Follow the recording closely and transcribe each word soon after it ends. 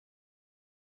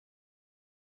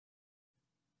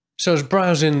So I was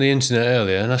browsing the internet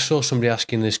earlier and I saw somebody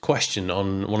asking this question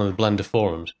on one of the Blender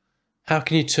forums. How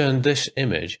can you turn this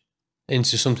image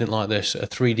into something like this, a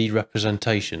 3D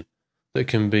representation that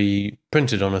can be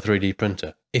printed on a 3D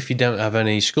printer if you don't have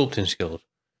any sculpting skills?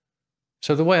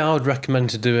 So the way I would recommend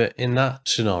to do it in that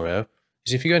scenario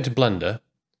is if you go into Blender,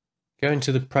 go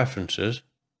into the preferences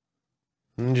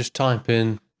and just type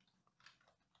in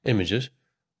images.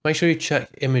 Make sure you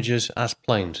check images as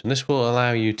planes, and this will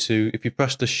allow you to, if you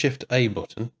press the Shift A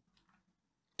button,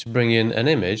 to bring in an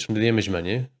image under the image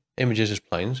menu, images as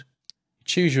planes.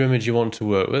 Choose your image you want to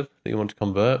work with, that you want to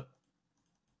convert,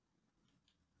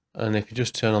 and if you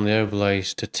just turn on the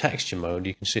overlays to texture mode,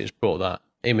 you can see it's brought that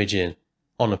image in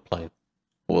on a plane.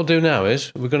 What we'll do now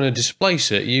is we're going to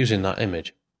displace it using that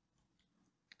image.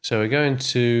 So we're going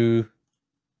to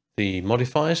the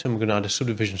modifiers and we're going to add a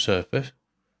subdivision surface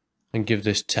and give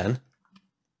this 10. And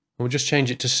we'll just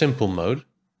change it to simple mode,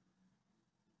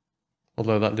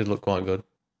 although that did look quite good.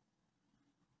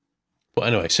 But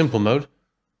anyway, simple mode.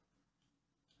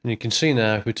 And you can see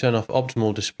now if we turn off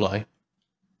optimal display,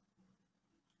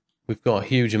 we've got a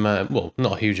huge amount, well,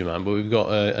 not a huge amount, but we've got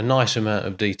a nice amount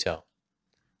of detail.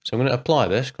 So I'm going to apply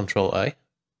this, Control A.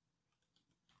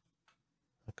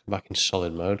 I'll come back in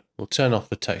solid mode. We'll turn off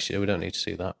the texture, we don't need to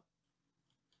see that.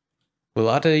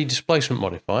 We'll add a displacement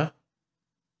modifier.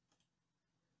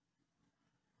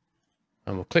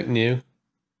 And we'll click New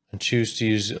and choose to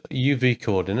use UV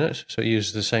coordinates, so it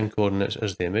uses the same coordinates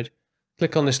as the image.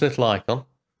 Click on this little icon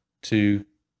to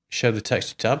show the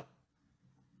texture tab.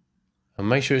 And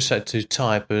make sure it's set to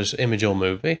type as image or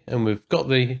movie. And we've got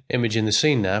the image in the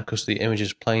scene now because the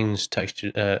images planes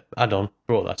texture add-on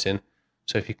brought that in.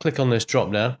 So if you click on this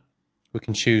drop down, we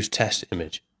can choose test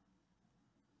image.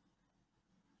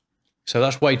 So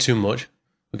that's way too much.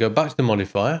 We go back to the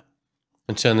modifier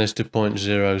and turn this to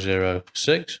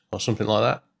 0.006 or something like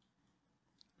that.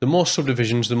 The more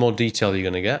subdivisions, the more detail you're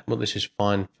going to get, but this is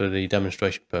fine for the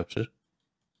demonstration purposes.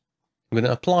 I'm going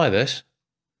to apply this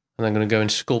and I'm going to go in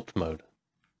Sculpt Mode.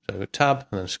 So tab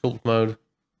and then Sculpt Mode. And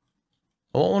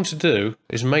what I want to do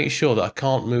is make sure that I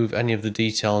can't move any of the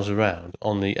details around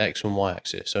on the X and Y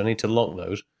axis. So I need to lock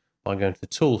those by going to the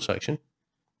Tool section.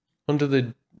 Under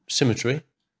the Symmetry,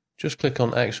 just click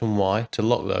on X and Y to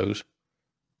lock those.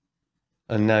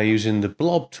 And now using the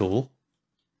Blob tool,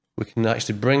 we can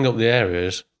actually bring up the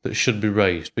areas that should be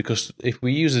raised. Because if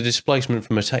we use the displacement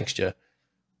from a texture,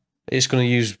 it's going to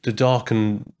use the dark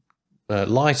and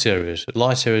light areas.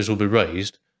 Light areas will be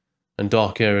raised and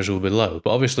dark areas will be low.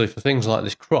 But obviously for things like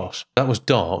this cross, that was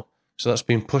dark, so that's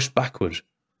been pushed backwards,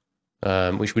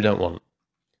 which we don't want.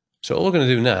 So all we're going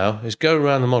to do now is go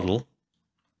around the model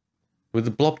with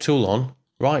the Blob tool on,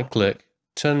 right click,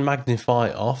 turn magnify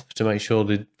off to make sure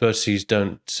the vertices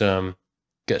don't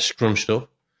get scrunched up.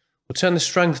 We'll turn the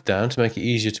strength down to make it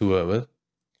easier to work with.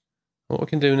 What we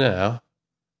can do now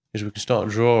is we can start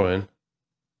drawing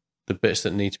the bits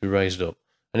that need to be raised up.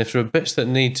 And if there are bits that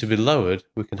need to be lowered,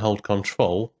 we can hold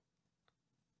Control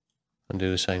and do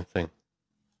the same thing.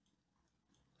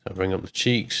 So bring up the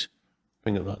cheeks,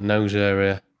 bring up that nose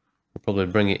area, we'll probably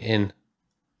bring it in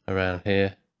around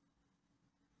here.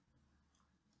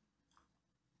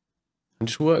 And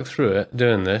just work through it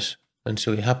doing this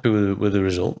until you're happy with the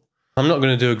result. I'm not going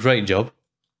to do a great job.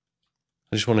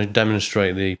 I just want to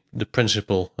demonstrate the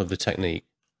principle of the technique.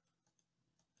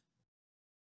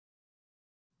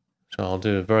 So I'll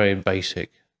do a very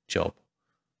basic job.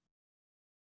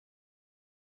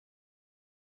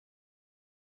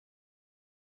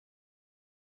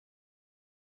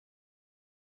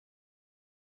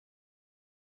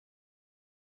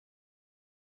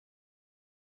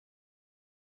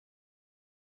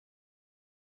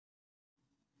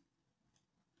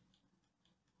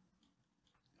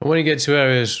 And when you get to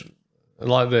areas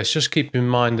like this, just keep in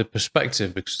mind the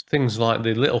perspective, because things like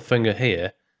the little finger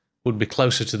here would be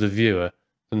closer to the viewer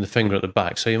than the finger at the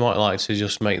back. So you might like to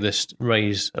just make this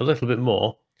raise a little bit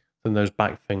more than those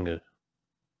back fingers.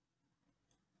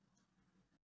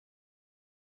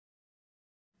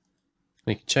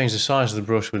 And you can change the size of the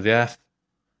brush with the F,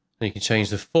 and you can change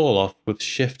the fall off with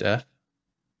Shift F.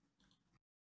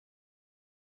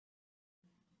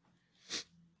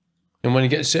 And when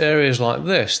you get to areas like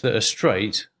this that are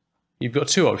straight, you've got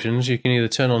two options. You can either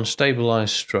turn on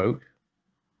Stabilize Stroke,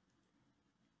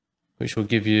 which will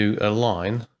give you a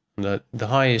line. The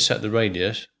higher you set the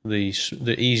radius,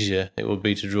 the easier it will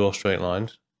be to draw straight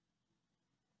lines.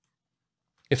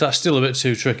 If that's still a bit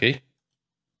too tricky,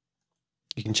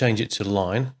 you can change it to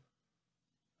line. And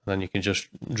then you can just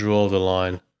draw the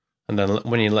line, and then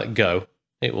when you let go,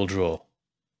 it will draw.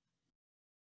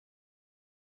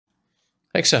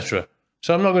 Etc.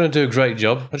 So I'm not going to do a great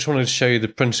job. I just wanted to show you the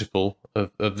principle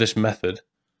of this method.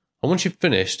 And once you've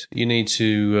finished, you need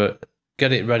to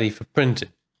get it ready for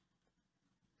printing.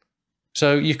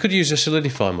 So you could use a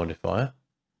solidify modifier,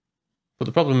 but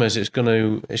the problem is it's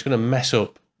going to mess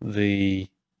up the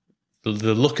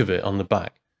look of it on the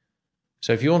back.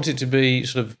 So if you want it to be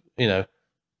sort of,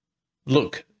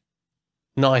 look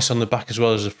nice on the back as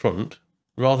well as the front,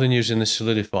 rather than using the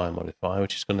solidify modifier,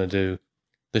 which is going to do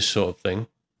this sort of thing,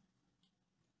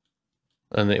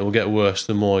 and it will get worse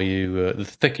the more the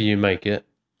thicker you make it.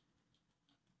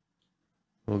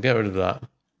 We'll get rid of that, and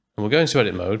we'll go into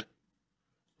edit mode.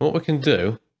 What we can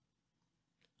do,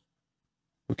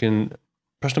 we can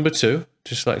press number 2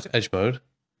 to select edge mode,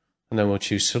 and then we'll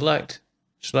choose select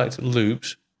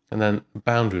loops, and then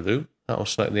boundary loop. That will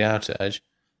select the outer edge,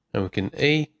 and we can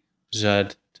E, Z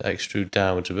to extrude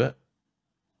downwards a bit.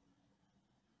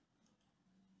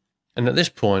 And at this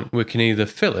point, we can either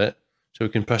fill it, so we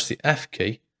can press the F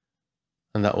key,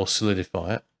 and that will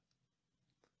solidify it.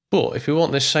 But if we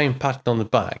want this same pattern on the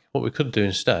back, what we could do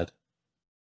instead,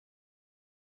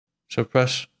 so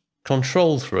press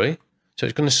Ctrl 3, so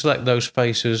it's going to select those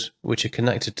faces which are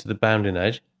connected to the bounding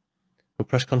edge. We'll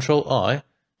press Ctrl I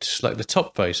to select the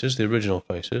top faces, the original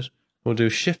faces. We'll do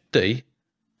Shift D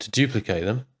to duplicate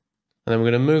them, and then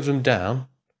we're going to move them down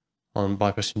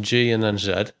by pressing G and then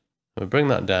Z. And we'll bring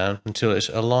that down until it's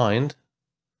aligned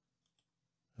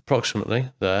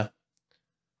approximately there,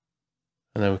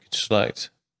 and then we can select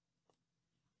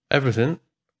everything,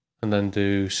 and then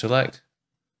do select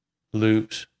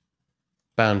loops,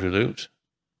 boundary loops,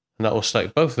 and that will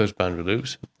select both of those boundary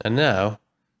loops. And now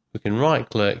we can right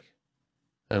click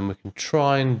and we can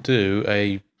try and do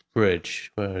a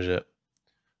bridge. Where is it?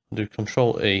 Do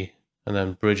Control E and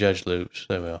then bridge edge loops.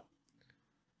 There we are.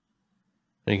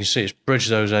 And you can see it's bridged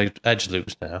those edge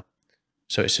loops now,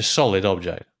 so it's a solid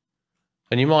object.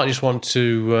 And you might just want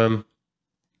to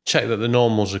check that the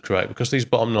normals are correct, because these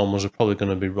bottom normals are probably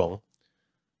going to be wrong.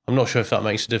 I'm not sure if that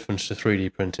makes a difference to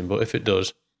 3D printing, but if it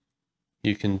does,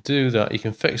 you can do that. You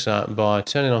can fix that by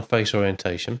turning on face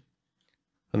orientation,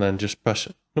 and then just press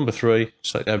number 3,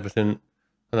 select everything,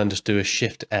 and then just do a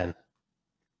Shift N.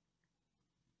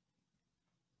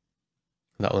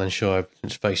 That will ensure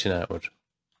everything's facing outward.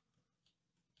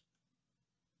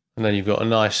 And then you've got a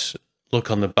nice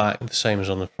look on the back, the same as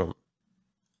on the front.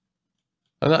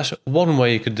 And that's one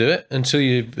way you could do it until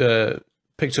you've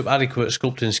picked up adequate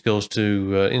sculpting skills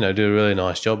to do a really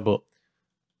nice job. But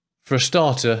for a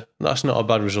starter, that's not a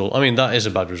bad result. I mean, that is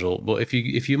a bad result, but if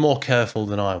you're more careful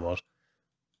than I was,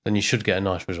 then you should get a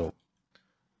nice result.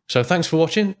 So thanks for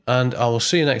watching, and I will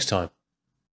see you next time.